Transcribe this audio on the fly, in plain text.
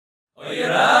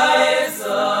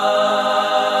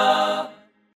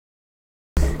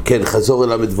כן, חזור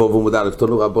אל המדבוב ומודע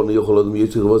לפתונו רבנו יוכל עוד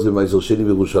מיוצא רבוז במייסר שני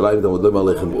בירושלים תעמוד לא אמר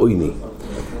לכם אויני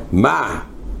מה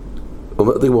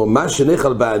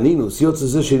שנאכל בענינוס יוצא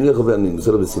זה שנאכל בענינוס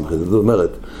זה לא בשמחה, זאת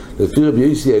אומרת לפי רבי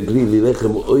יוסי הגלילי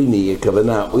לחם אויני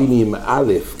הכוונה אויני עם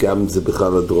א' גם זה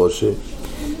בכלל הדרושה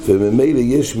וממילא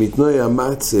יש מתנועי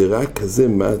המצה רק כזה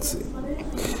מצה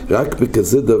רק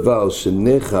בכזה דבר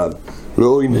שנאכל לא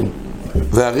אויני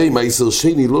והרי מייסר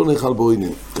שני לא נאכל באויני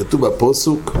כתוב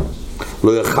בפוסוק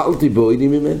לא יאכלתי באויני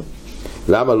ממנו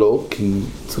למה לא? כי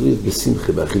צריך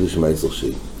בשמחה באחידוש מייסר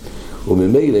שני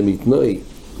וממילא מתנועי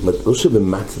לא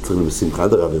שבמצה צריך בשמחה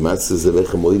דרב ומצה זה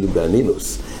לחם אויני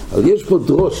בענינוס אבל יש פה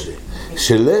דרושה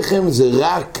שלחם זה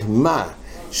רק מה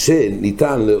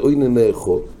שניתן לאויני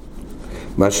לאכול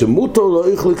מה שמותר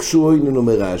לא יאכל כשהוא אויני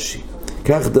אומר רש"י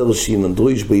כך דרשינן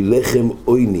דרוש בי לחם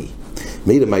אויני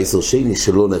מילא מייסר שני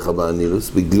שלא נאכל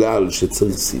בענינוס בגלל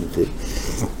שצריך שמחה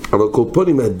אבל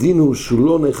קורפונים הדין הוא שהוא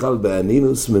לא נאכל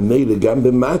בענינוס ממילא גם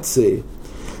במצה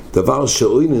דבר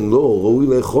שאוינן לא ראוי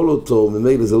לאכול אותו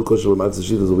ממילא זה לא כושר למצה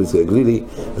שיטה זו ביצע גלילי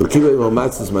ולכיבה עם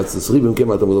המצה סריבים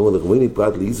כמה אתה מודמות לחמויני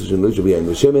פרט לאיסו שנוי שביין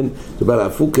ושמן שבא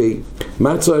להפוקי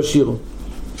מצו השירו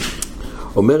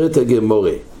אומרת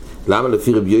הגמורה למה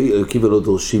לפי רבי עקיבא לא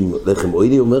דורשים לחם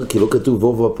אויני אומר כי לא כתוב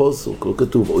ווב בפוסוק לא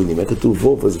כתוב אויני מה כתוב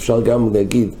ווב אז אפשר גם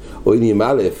להגיד אויני עם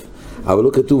א' אבל לא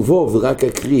כתוב ווב ורק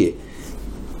הקריא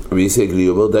רבי גלילי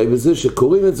אומר די בזה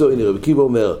שקוראים את זה אויני רבי עקיבא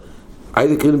אומר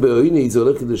איילה קרין באויני זה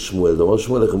הולך כדי שמואל זה אומר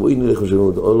שמואל לכם אויני לכם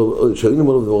שאויני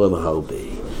מולו ודבורם הרבה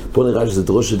פה נראה שזה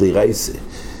דרוש די רייסה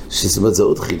זאת אומרת זה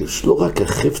עוד חידוש לא רק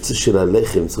החפצה של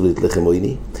הלחם צריך להיות לחם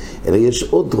אויני אלא יש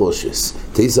עוד דרושס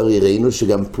תיזר יראינו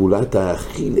שגם פעולת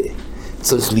האכילה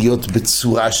צריך להיות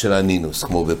בצורה של הנינוס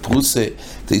כמו בפרוסה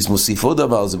תיז מוסיף עוד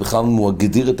דבר זה בכלל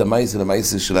מגדיר את המייסה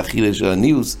למייסה של האכילה של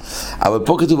הניוס אבל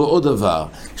פה כתוב עוד דבר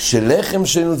שלחם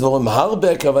שאינו דבורם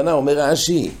הרבה הכוונה אומר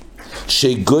רש"י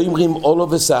שגוימרים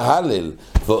אולו וסהלל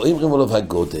ואומרים אולו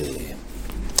הגודל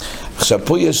עכשיו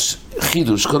פה יש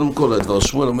חידוש קודם כל הדבר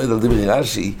שמואל עומד על דברי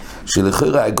רש"י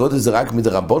שלכאורה הגודל זה רק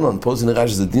מדרבנן פה זה נראה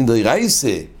שזה דין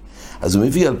דאורייסה אז הוא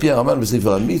מביא על פי הרמב"ן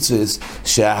בספר המצוות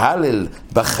שההלל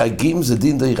בחגים זה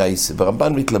דין דאורייסה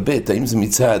והרמב"ן מתלבט האם זה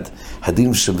מצד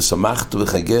הדין שבשמחת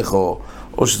וחגך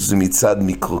או שזה מצד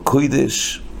מקרא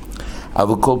קודש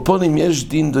אבל כל פונים יש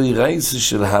דין דאורייסה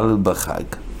של הלל בחג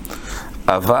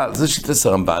אבל זה שיטת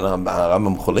הרמב"ן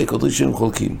הרמב"ם חולק עוד ראשונים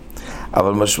חולקים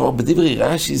אבל משמעות בדברי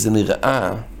רש"י זה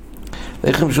נראה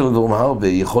לחם של דבורם הרבה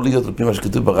יכול להיות על פי מה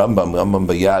שכתוב ברמב"ם רמב"ם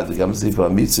ביד וגם בספר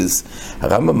המצוות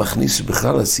הרמב"ם מכניס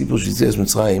שבכלל הסיפור של יציאת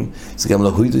מצרים זה גם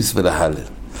להוידוס ולהלל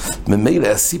ממילא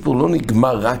הסיפור לא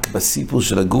נגמר רק בסיפור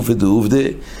של הגוף ודעובדה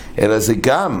אלא זה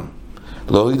גם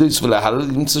להוידוס ולהלל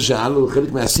למצוא שההלל הוא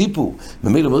חלק מהסיפור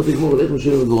ממילא אומרת לגמור לחם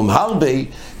של דבורם הרבה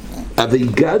אבל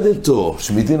הגדתו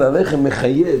שמדין הלחם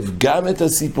מחייב גם את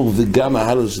הסיפור וגם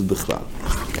ההלל של בכלל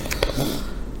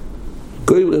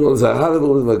קוראים על זה ההלל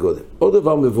ואומרים בגודל עוד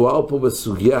דבר מבואר פה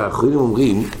בסוגיה האחרונים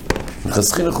אומרים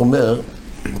חסכינוך אומר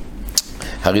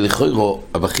הרי לכאורה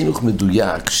בחינוך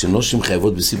מדויק שנושים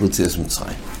חייבות בסיפור יציאת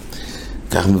מצרים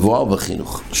כך מבואר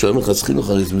בחינוך שואל חסכינוך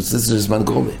הרי זה זמן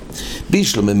גרומה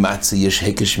בישלום מצה יש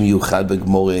הקש מיוחד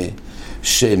בגמורה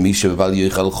שמי שבבל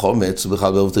יאכל חומץ הוא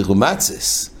בכלל בערב תאכלו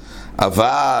מצס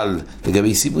אבל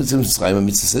לגבי סיפור יציאת מצרים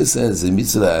המצווה זה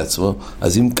מצווה לעצמו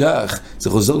אז אם כך זה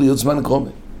חוזר להיות זמן גרומה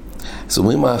אז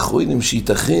אומרים האחרונים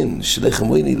שייתכן שלחם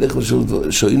אויני לחם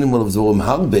שאויני מולו ודבורם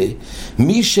הרבה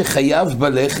מי שחייב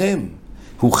בלחם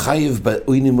הוא חייב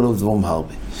באויני מולו ודבורם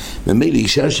הרבה ממילא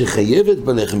אישה שחייבת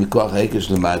בלחם מכוח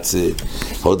ההקש למצה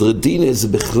עוד רדינה זה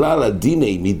בכלל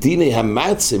הדיני מדיני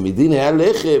המצה מדיני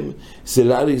הלחם זה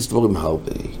להליס דבורם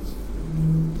הרבה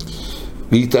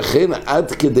וייתכן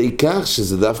עד כדי כך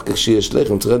שזה דווקא כשיש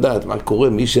לחם צריך לדעת מה קורה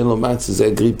מי שאין לו מצה זה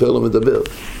הגריפר לא מדבר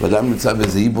ואדם נמצא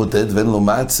באיזה אי בודד ואין לו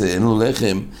מצה אין לו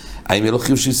לחם האם יהיה לו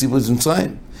חיוב של סיפור יציאת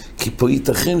מצרים כי פה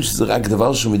ייתכן שזה רק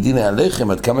דבר שהוא מדיני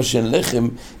הלחם עד כמה שאין לחם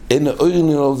אין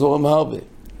אויני לדבורם הרבה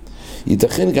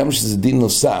ייתכן גם שזה דין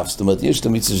נוסף זאת אומרת יש את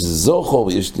המצווה שזה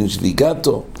זוכר יש דין של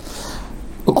היגתו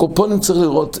פה נצטרך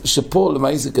לראות שפה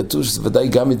למה זה כתוב שזה ודאי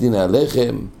גם מדיני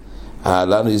הלחם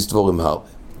לנו יש דבורם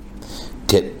הרבה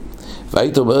כן,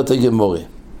 והיית אומרת הגמורה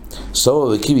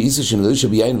סובר וקיבי איסו שנדוי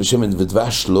שביין ושמן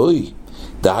ודבש לוי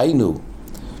דהיינו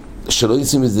שלא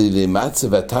יוצאים את זה למצה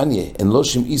והתניה, אין לא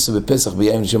שם איסו בפסח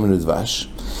ביין ושמן ודבש.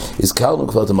 הזכרנו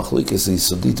כבר את המחלוקת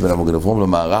היסודית בין המגן אברהם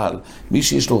למהר"ל, מי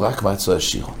שיש לו רק מצה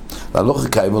עשיר. להלוך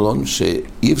קיימלון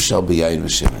שאי אפשר ביין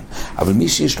ושמן, אבל מי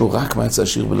שיש לו רק מצה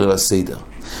עשיר בליל הסדר.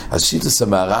 אז שיטת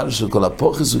המהר"ל של כל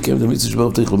הפוכס הוא קיים את המצווה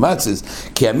שברוב תריך למצס,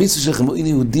 כי המצווה שלכם הוא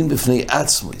יהודים בפני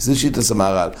עצמו, זה שיטת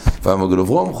המהר"ל. והמגן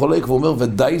אברהם חולק ואומר,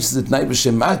 ודאי שזה תנאי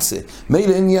בשם מצה,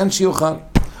 מילא עניין שיוכל.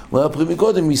 אומר הפרימי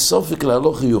קודם, מסופק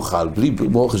להלוך יוכל, בלי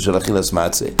מורך של אכילת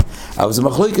מצה. אבל זה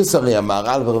מחלוקת הרי,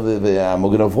 המהר"ל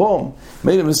והמגן אברהם,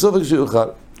 מילא מסופק שיוכל.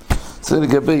 זה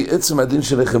לגבי עצם הדין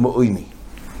של לחם עויני.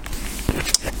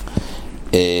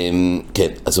 כן,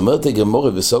 אז אומרת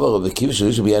הגמורה בסובר רבי עקיבא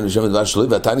שלו שביין ושמן ודבש שלו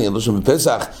והתניא לא שם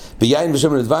בפסח ביין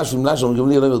ושמן ודבש ומנה שלום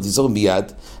גמליאל אומר תיצורם ביד.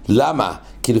 למה?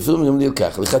 כי לפעמים גמליאל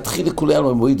כך לכתחילה לכולי עלמא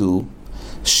המועיד הוא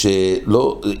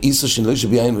שלא איסו שנלוי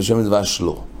שביין ושמן ודבש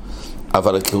לא,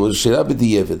 אבל השאלה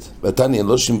בדיעבד והתניא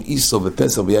לא שם איסו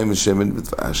בפסח ביין ושמן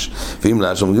ודבש ואם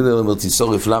לה שלום גמליאל אומר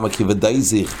תיצורף למה? כי ודאי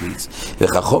זה החמיץ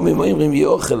וחכמים אומרים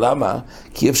יאכל למה?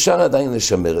 כי אפשר עדיין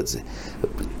לשמר את זה.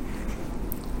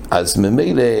 אז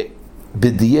ממילא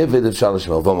בדיעבד אפשר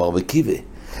לשמר, ואומר בקיבה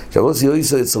שעבוס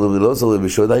יויסו אצל רבי אלעזר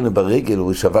ושהוא עדיין ברגל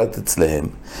והוא שבת אצלהם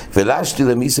ולשתי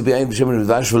למיסה ביין ושמן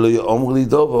ודבש ולא יאמר לי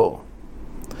דובו.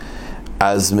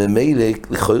 אז ממילא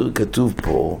לכאורה כתוב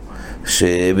פה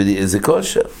שזה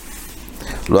כושר,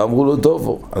 לא אמרו לו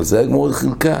דובו, על זה הגמרא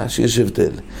חילקה שיש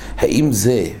הבדל, האם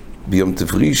זה ביום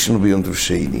טוב ראשון וביום טוב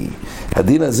שני.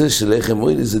 הדין הזה של לחם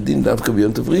עויני זה דין דווקא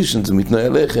ביום טוב ראשון, זה מתנועע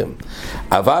לחם,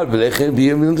 אבל בלחם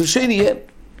ביום טוב שני אין.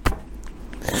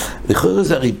 לכאורה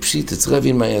זה הרי פשיט, צריך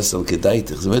להבין מה יעשה על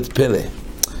כדאיתך, זה באמת פלא.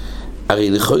 הרי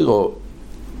לכאורה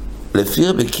לפי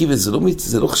רבי עקיבא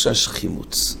זה לא חשש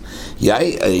חימוץ.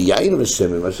 יין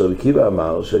ושמן, מה שרבי עקיבא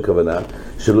אמר, שהכוונה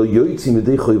שלא יוצאים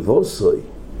ידי חויבוסוי,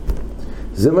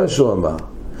 זה מה שהוא אמר.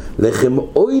 לחם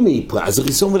עויני, אז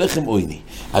ריסון ולחם עויני.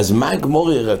 אז מה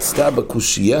הגמרא רצתה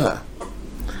בקושייה?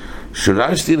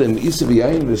 שרשתי להם איסו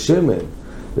ויין ושמן,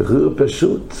 וכאילו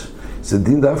פשוט, זה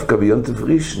דין דווקא ביום טוב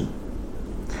ראשון.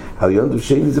 ביום טוב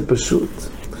שני זה פשוט.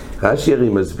 רש"י הרי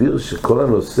מסביר שכל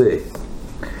הנושא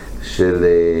של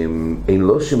אין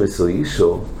לא שם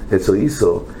אצל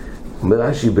איסו, אומר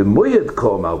רש"י במועד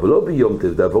קומר ולא ביום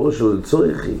טוב, דעבור שלו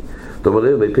לצורכי. אתה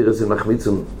אומר בפרס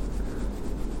מחמיצום,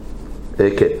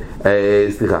 כן,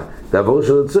 סליחה, דעבור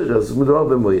שלו לצורכי, אז מדובר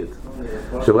במועד.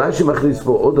 עכשיו רש"י מכניס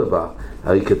פה עוד דבר,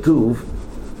 הרי כתוב,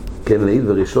 כן,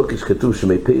 לעיל וריש לוקיש כתוב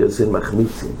שמפרס אין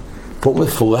מחמיצים. פה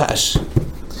מפורש,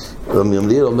 רבי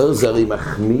גמליאל אומר זה הרי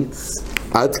מחמיץ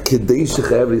עד כדי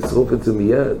שחייב לשרוף את זה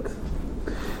מיד.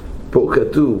 פה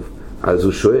כתוב, אז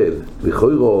הוא שואל,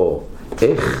 לכאורה,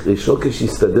 איך ריש לוקיש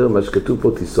יסתדר מה שכתוב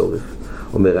פה תשרוף?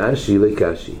 אומר רש"י לא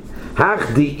קשי.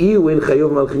 הך דאיהו אין חייב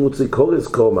מלכים מוציא קורס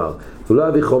קומר, ולא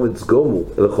אבי חומץ גומו,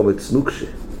 אלא חומץ נוקשה,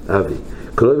 אבי.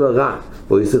 כלומר רע,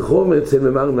 או יסר חומץ אין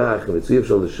ממר נחמץ, אי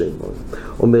אפשר לשם.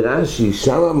 אומר רש"י,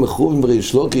 שם מחוב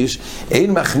בריש לוקיש,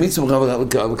 אין מחמיץ,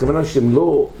 בכוונה שהם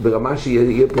לא ברמה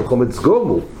שיהיה פה חומץ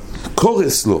גומו,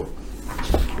 קורס לא.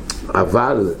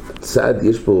 אבל צד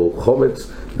יש פה חומץ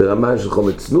ברמה של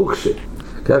חומץ נוקשה.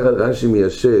 ככה רש"י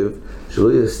מיישב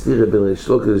שלא יסתיר בין ריש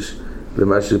לוקיש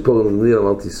למה שפה אני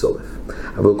אמרתי שורף.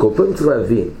 אבל כל פעם צריך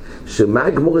להבין שמה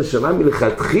הגמרא שמע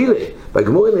מלכתחילה,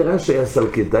 והגמרא נראה שהיה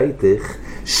סלקדאיתך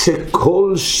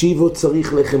שכל שיבו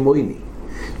צריך לחם עויני.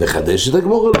 לחדש את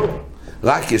הגמרא לא.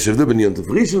 רק יש הבדל בין יום טוב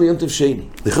ראשון ליום טוב שני.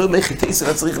 לכאורה איך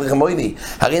ישראל צריך לחם עויני?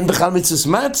 הרי אין בכלל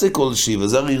מצווה מצה כל שיבו,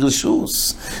 זה הרי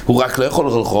רשוס. הוא רק לא יכול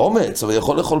לאכול חומץ, אבל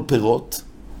יכול לאכול פירות.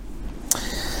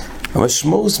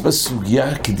 המשמעות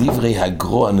בסוגיה כדברי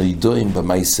הגרו הנוידוים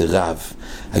במייסר רב.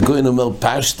 הגויין אומר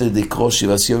פשטה דקרושי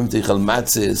ועשיום תיכל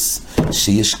מצס,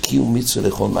 שיש קיום מצווה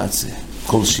לאכול מצה,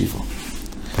 כל שיבו.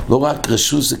 לא רק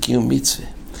רשות זה קיום מצווה.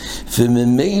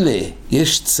 וממילא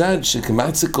יש צד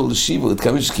שכמצה כל שיבו, את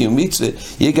כמה שקיום מצווה,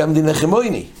 יהיה גם דין לחם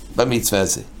עויני במצווה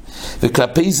הזה.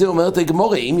 וכלפי זה אומרת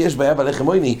הגמרא, אם יש בעיה בלחם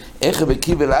עויני, איך רבי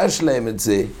עקיבא להש להם את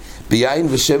זה? ביין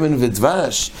ושמן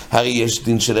ודבש, הרי יש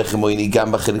דין של לחם עויני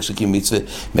גם בחלק של קיום מצווה,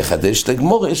 מחדש את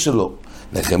הגמרא שלו.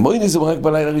 לחם עויני זה רק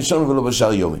בלילה הראשון ולא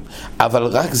בשאר יומים.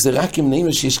 אבל זה רק אם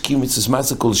נעים שיש קיום מצווה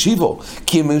מצה כל שיבו,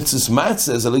 קיום מצווה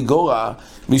מצה זה לא גורע,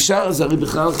 משאר זה הרי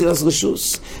בכלל אכילת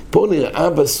רשוס. פה נראה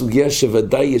בסוגיה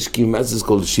שוודאי יש קיום מצווה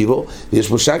כל שיבו, ויש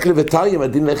בו שקלה וטריה,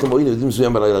 הדין לחם עויני יודעים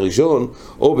מסוים בלילה הראשון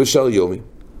או בשאר יומים.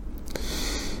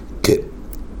 כן.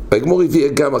 והגמור הביא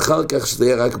גם אחר כך שזה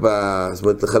היה רק זאת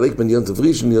אומרת, לחלק בין יום טוב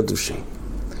ראשון ליום טוב שני.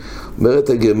 אומרת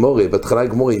הגמור, בהתחלה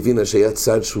הגמור הבינה שהיה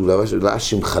צד שהוא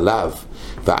לבש עם חלב,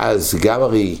 ואז גם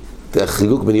הרי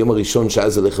החילוק בין יום הראשון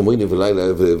שאז זה לחם עויני ולילה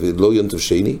ולא יום טוב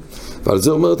שני, ועל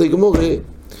זה אומרת הגמור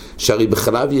שהרי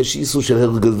בחלב יש איסור של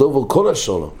הרגל דובר כל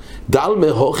השונו. דל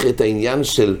מהוך את העניין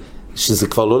של שזה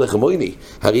כבר לא לחם עויני.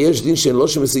 הרי יש דין שאין לא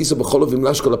שמסעיסו בחולוב עם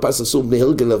לשקול הפס אסור בני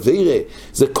הרגל אווירה,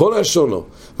 זה כל השונו.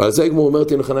 ועל זה הגמור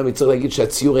אומרת, אני צריך להגיד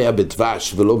שהציור היה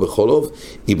בדבש ולא בחולוב,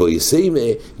 איבו יסיימה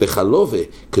בחלובה,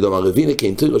 כדומר רבינה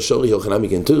כאינטוירו שורי יוחנה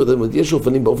מכאינטוירו, יש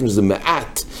אופנים באופן שזה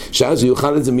מעט, שאז הוא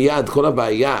יאכל את זה מיד. כל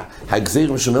הבעיה,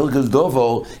 הגזירים של הרגל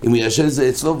דובור, אם הוא ישאל את זה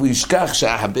אצלו והוא ישכח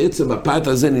שבעצם הפת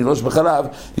הזה נילוש בחלב,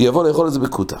 ויבוא לאכול את זה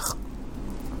בקותח.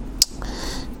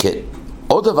 כן.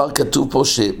 עוד דבר כתוב פה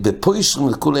שבפוישרים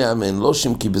לכולי האמן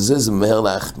לושים, כי בזה זה מהר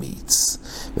להחמיץ,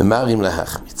 ומהרים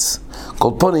להחמיץ.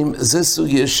 כל פונים, זה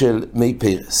סוגיה של מי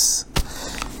פרס.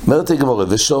 אומרת הגמרא,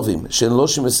 ושובים, שאין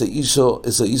לושים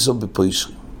איסו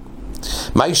בפוישרים.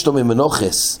 מה ישתו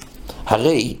ממנוחס?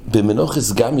 הרי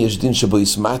במנוחס גם יש דין שבו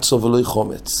יסמצו ולא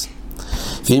יחומץ.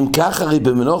 ואם כך הרי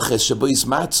במנוחס שבו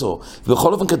יסמצו,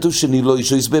 ובכל אופן כתוב שנילו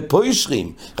אישו יסבה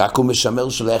פוישרים, רק הוא משמר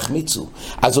שלא יחמיצו.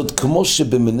 אז עוד כמו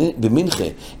שבמנחה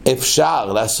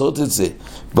אפשר לעשות את זה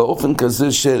באופן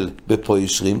כזה של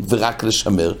בפוישרים ורק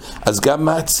לשמר, אז גם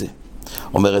מצה.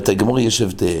 אומרת הגמור יש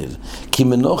הבדל, כי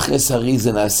מנוחס הרי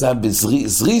זה נעשה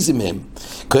בזריזים הם,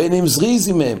 כהנים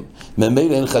זריזים הם,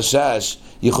 ממילא אין חשש,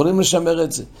 יכולים לשמר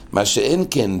את זה. מה שאין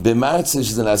כן במצה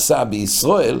שזה נעשה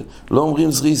בישראל, לא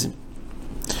אומרים זריזים.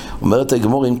 אומרת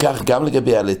הגמור, אם כך גם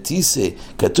לגבי הלטיסה,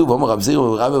 כתוב, אומר רב זיר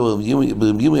ורב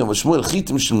ברבי ירמיה ושמואל,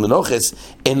 חיתם של מנוחס,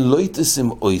 אין לא יתסם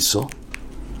אויסו.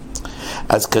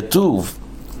 אז כתוב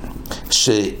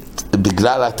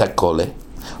שבגלל התקולה,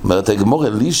 אומרת הגמור,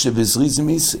 אלישה בזריזים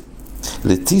איסה,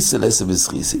 לטיסה לסה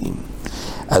בזריזים.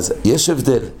 אז יש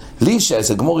הבדל. לישה,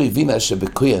 אז הגמור הבינה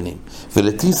שבכהנים,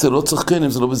 ולטיסה לא צריך כהנים,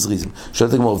 זה לא בזריזים.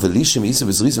 שואלת הגמור, ולישה מאיסה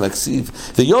בזריזים הכסיב,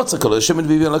 ויוצא כלו, השמן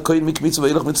ביבי על הכהן מקמיצו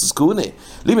ואילך מצוס כהונה.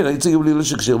 לימן, אני צריך לי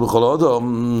לשקשיר בכל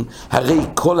אודום. הרי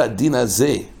כל הדין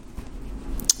הזה,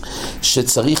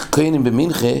 שצריך כהנים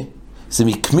במנחה, זה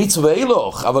מקמיץ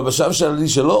ואילוך, אבל בשלב של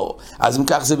הלישה לא. אז אם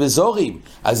כך זה בזורים.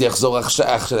 אז יחזור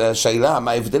השאלה,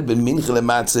 מה ההבדל בין מנחה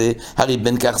למצה? הרי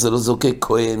בין כך זה לא זוקק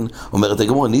כהן. אומרת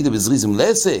הגמור, נידה בזריזם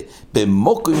לסה,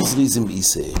 במוקו עם זריזם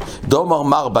איסה. דומר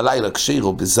מר בלילה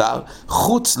כשרו בזר,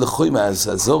 חוץ לחוי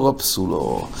מהזור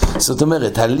הפסולו. זאת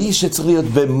אומרת, הלישה צריך להיות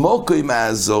במוקו עם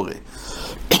הזורה.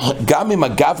 גם אם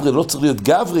הגברי לא צריך להיות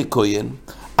גברי כהן,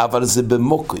 אבל זה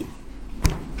במוקו.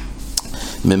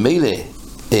 ממילא,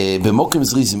 במוקים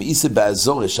זריזים איסה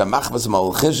באזורש המחבס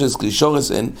מהולחשס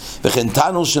קלישורס אין וכן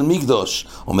תנור של מקדוש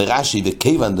אומר רש"י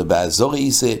וכיוון באזור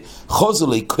איסה חוזו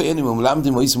לי כהנים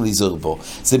ומלמדים או איסם להיזור בו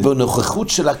זה בנוכחות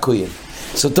של הכהן.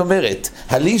 זאת אומרת,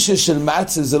 הלישה של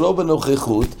מצה זה לא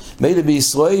בנוכחות, מילא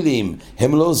בישראלים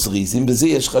הם לא זריזים, בזה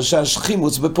יש חשש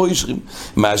חימוץ בפוישרים,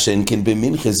 מה שאין כן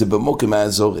במנחה זה במוקם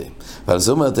מהזורה. ועל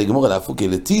זה אומרת הגמור על הפוקי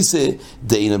לטיסה,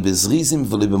 דיינה בזריזים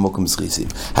ולא במוקם זריזים.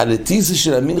 הלטיסה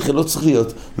של המנחה לא צריך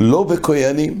להיות לא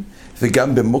בכהנים,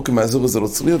 וגם במוקם מהזורה זה לא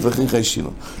צריך להיות, וכן חיישינו.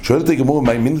 שואלת הגמור,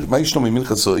 מה יש לו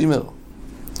ממנחה סוימר?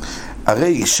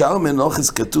 הרי שער מנוחס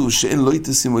כתוב שאין לא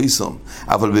יתשים או איסום,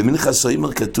 אבל במנחה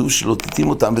סוימר כתוב שלא תתים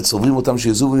אותם וצוברים אותם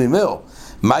שיזובו ממאו.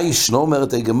 מה ישנו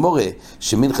אומרת הגמורה?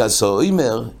 שמנחה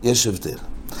סוימר יש הבדל.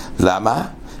 למה?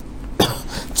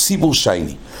 ציבור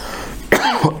שייני.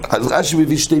 אז רש"י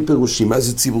מביא שתי פירושים, מה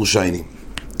זה ציבור שייני?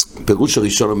 פירוש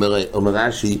הראשון אומר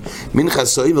רש"י, מנחה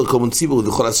סוימר כמון ציבור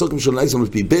וכל עסוק משול נייסם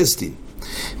לפי בסטין.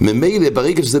 ממילא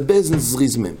ברגע שזה בזן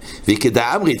זריזמם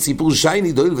וכדא אמרי ציפור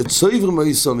שייני דויל וצויבר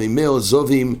מויסו ממאו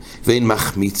זובים ואין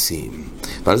מחמיצים.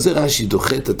 ועל זה רש"י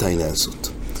דוחה את הטענה הזאת.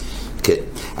 כן,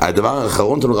 הדבר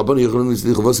האחרון תנו רבנו יכולים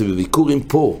לכבוס בביקורים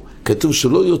פה כתוב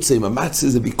שלא יוצא, אם המצה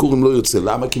זה ביקורים לא יוצא.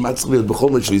 למה? כי מה צריך להיות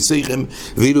בחומר של יסייכם,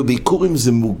 ואילו ביקורים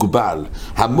זה מוגבל.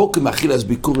 המוקם אכילה אז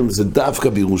ביקורים זה דווקא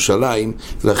בירושלים,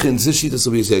 ולכן זה שיטה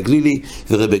סוביסי הגלילי,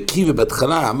 ורבי עקיבא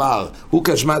בהתחלה אמר, הוא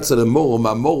כשמצה למורו,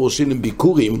 מהמורו שאין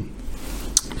ביקורים,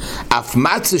 אף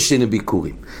מצה שאין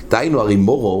ביקורים. דהיינו, הרי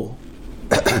מורו,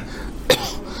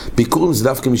 ביקורים זה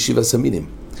דווקא משבע סמינים.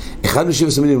 אחד משבע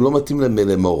סמינים לא מתאים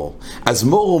למורו. אז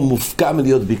מורו מופקע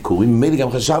מלהיות ביקורים, ממילא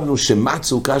גם חשבנו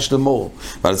שמצה הוא קש למורו.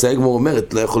 ועל זה הגמור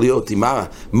אומרת, לא יכול להיות, אם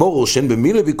מורו שאין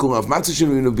במילה ביקורים, אף מצה שאין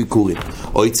במילה ביקורים.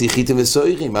 או חיתם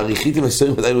וסוירים, הרי חיתם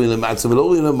וסוירים ודאי רואים למצה ולא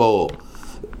רואים למורו.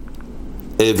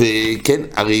 וכן,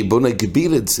 הרי בוא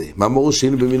נגביל את זה. מה מורו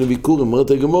שאין במילה ביקורים?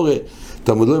 אומרת הגמור,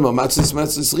 תלמוד לו עם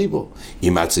המצס ריבו.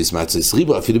 עם מצס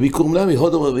ריבו, אפילו ביקורם למי,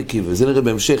 הוד אומר רבי עקיבא. וזה נראה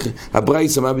בהמשך,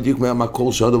 הברייתא מה בדיוק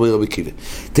מהמקור שהוד אומר רבי עקיבא.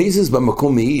 תזס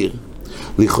במקום מאיר,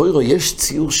 לכאורה יש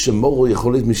ציור שמורו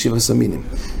יכול להיות משבע סמינים.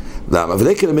 למה?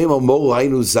 ולכן למה מורו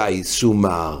היינו זית שהוא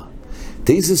מר.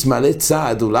 תזס מעלה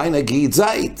צעד, אולי נגיד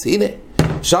זית, הנה.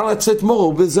 אפשר לצאת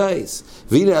מורו בזית.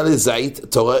 והנה על הזית,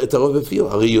 תראה בפיו.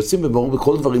 הרי יוצאים במורו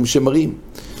בכל דברים שמרים.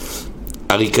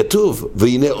 הרי כתוב,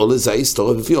 והנה עולה זייס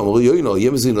תורה בפי, אמרו יוינו,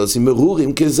 יהיה מזינוסים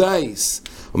מרורים כזייס.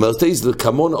 אומר תייזל,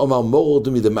 כמון אומר מורור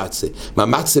דמי דמצה.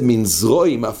 מהמצה מן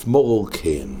זרועים, אף מורור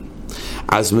כן.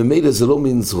 אז ממילא זה לא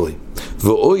מן זרועים.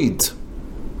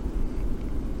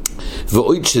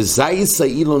 ואויד שזייס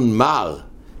האילון מר,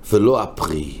 ולא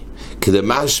הפרי.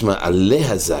 כדמשמע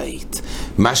עלה הזית.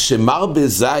 מה שמר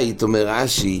בזית, אומר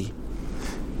רש"י,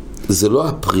 זה לא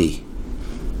הפרי.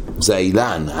 זה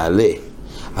האילן, העלה.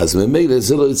 אז ממילא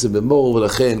זה לא יצא במור,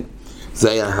 ולכן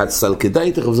זה היה הצל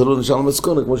כדאי, תכף זה לא נשאר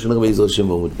למסכונה, כמו שנראה בעזרת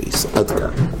שם עמוד בייס. עד כאן.